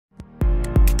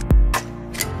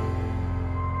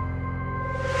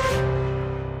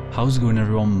How's it going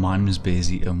everyone, my name is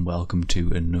BAYZY and welcome to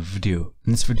another video.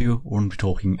 In this video we're going to be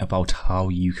talking about how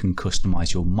you can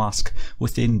customize your mask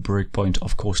within Breakpoint.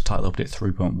 Of course, title update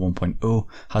 3.1.0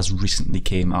 has recently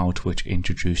came out, which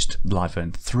introduced live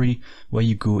event 3 where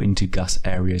you go into gas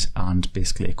areas and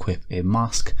basically equip a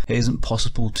mask. It isn't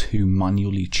possible to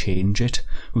manually change it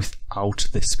without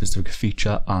this specific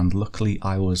feature, and luckily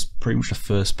I was pretty much the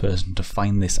first person to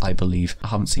find this, I believe. I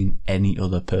haven't seen any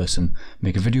other person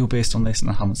make a video based on this, and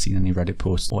I haven't seen any Reddit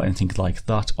posts or anything like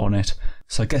that on it.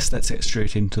 So I guess let's get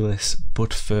straight into this,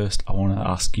 but first I want to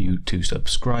ask you to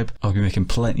subscribe. I'll be making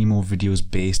plenty more videos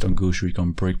based on Ghost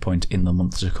Recon Breakpoint in the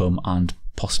months to come, and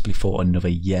possibly for another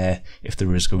year if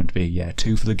there is going to be a year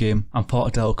 2 for the game. I'm part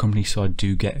of Delta Company, so I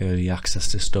do get early access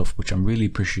to stuff, which I'm really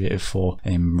appreciative for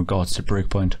in regards to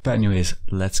Breakpoint. But anyways,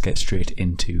 let's get straight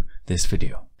into this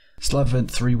video. So live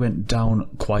event 3 went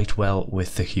down quite well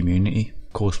with the community.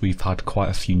 Of course, we've had quite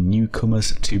a few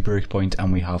newcomers to Breakpoint,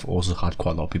 and we have also had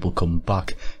quite a lot of people come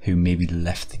back who maybe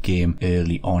left the game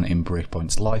early on in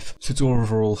Breakpoint's life. So it's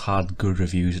overall had good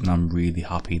reviews, and I'm really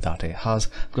happy that it has.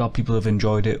 I'm glad people have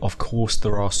enjoyed it. Of course,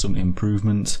 there are some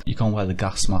improvements. You can't wear the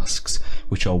gas masks,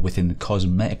 which are within the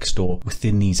cosmetic store,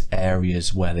 within these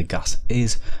areas where the gas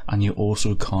is, and you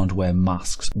also can't wear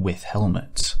masks with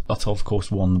helmets. That's of course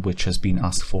one which has been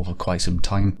asked for quite some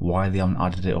time. Why they haven't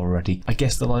added it already? I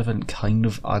guess the live event kind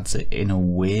of adds it in a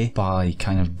way by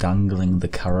kind of dangling the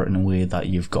carrot in a way that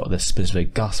you've got this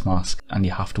specific gas mask and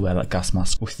you have to wear that gas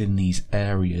mask within these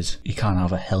areas. You can't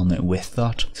have a helmet with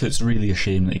that, so it's really a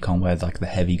shame that you can't wear like the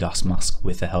heavy gas mask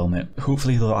with a helmet.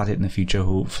 Hopefully they'll add it in the future.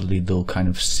 Hopefully they'll kind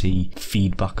of see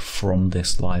feedback from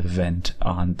this live event,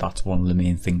 and that's one of the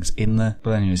main things in there.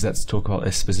 But anyways, let's talk about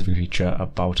this specific feature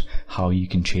about how you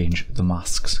can change the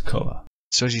mask's colour.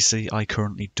 So as you see, I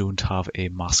currently don't have a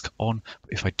mask on,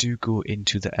 but if I do go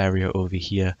into the area over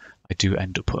here, I do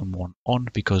end up putting one on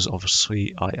because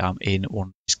obviously I am in one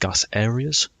of these gas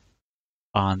areas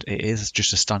and it is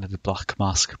just a standard black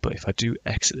mask, but if I do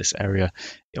exit this area,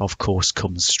 it of course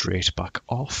comes straight back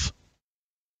off.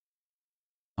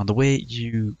 And the way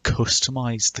you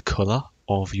customize the colour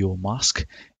of your mask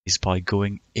is by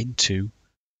going into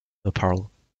the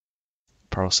apparel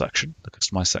section, the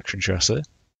customize section, should I say.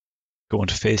 Go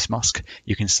into face mask,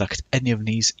 you can select any of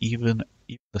these, even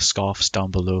the scarves down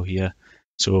below here.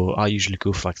 So I usually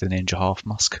go for like the ninja half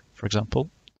mask, for example,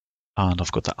 and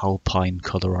I've got the alpine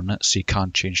colour on it, so you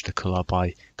can change the colour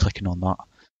by clicking on that,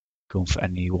 going for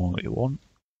any one that you want.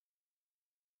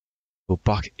 Go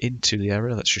back into the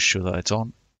area, let's just show that it's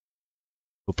on.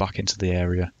 Go back into the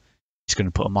area, it's going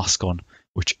to put a mask on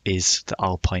which is the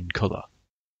alpine colour.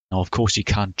 Now of course you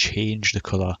can change the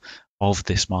colour of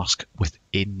this mask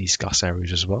within these gas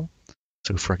areas as well.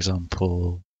 So for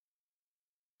example,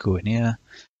 go in here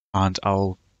and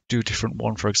I'll do a different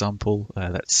one. For example,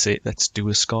 let's do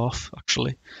a scarf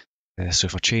actually. So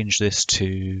if I change this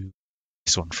to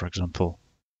this one, for example,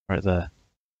 right there,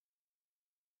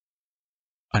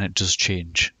 and it does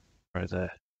change right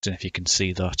there. Don't know if you can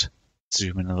see that.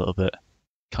 Zoom in a little bit.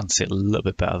 Can see it a little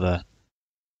bit better there.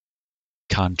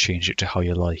 Can change it to how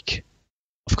you like.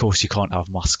 Of course, you can't have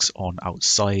masks on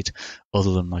outside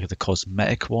other than like the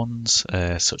cosmetic ones,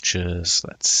 such as,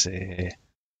 let's say,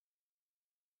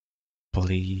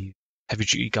 probably heavy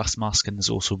duty gas mask, and there's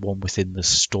also one within the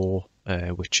store,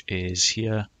 which is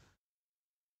here.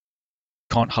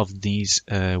 Can't have these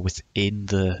within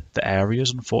the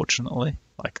areas, unfortunately,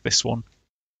 like this one.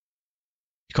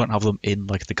 You can't have them in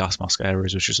like the gas mask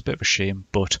areas, which is a bit of a shame,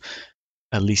 but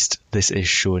at least this is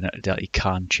showing that you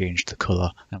can change the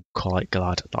colour, and I'm quite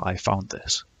glad that I found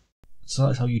this. So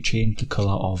that's how you change the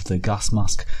colour of the gas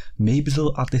mask. Maybe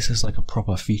they'll add this as like a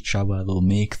proper feature where they'll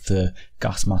make the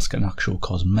gas mask an actual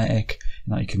cosmetic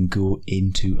and that you can go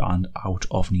into and out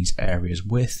of these areas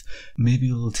with. Maybe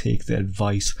they'll take the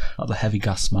advice that the heavy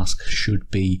gas mask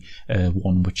should be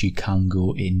one which you can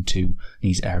go into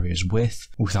these areas with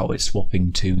without it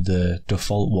swapping to the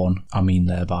default one. I mean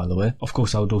there, by the way. Of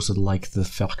course, I would also like the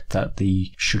fact that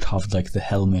they should have like the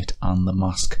helmet and the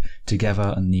mask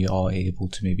together, and you are able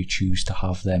to maybe choose to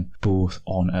have them both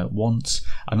on at once.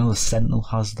 I know the Sentinel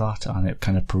has that, and it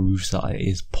kind of proves that it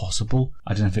is possible.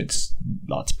 I don't know if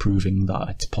that's proving that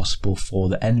it's possible for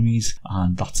the enemies,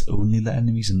 and that's only the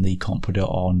enemies, and they can't put it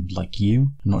on like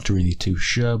you. I'm not really too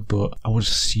sure, but I would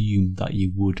assume that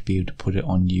you would be able to put it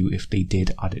on you if they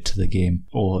did add it to the game,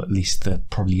 or at least there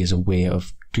probably is a way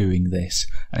of doing this,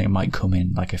 and it might come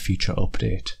in like a future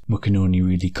update. We can only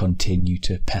really continue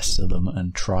to pester them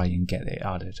and try and get it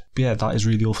added. But yeah, that is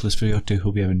really all for this video. I do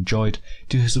hope you have enjoyed.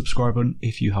 Do hit the subscribe button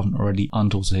if you haven't already,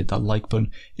 and also hit that like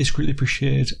button. It's greatly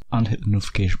appreciated, and hit the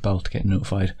notification bell to get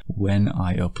notified when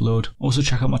I upload. Also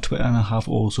check out my Twitter, and I have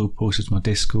also posted to my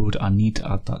Discord. I need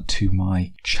to add that to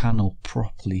my channel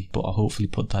properly, but I'll hopefully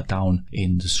put that down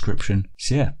in the description.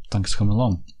 So yeah, thanks for coming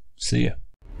along. See ya.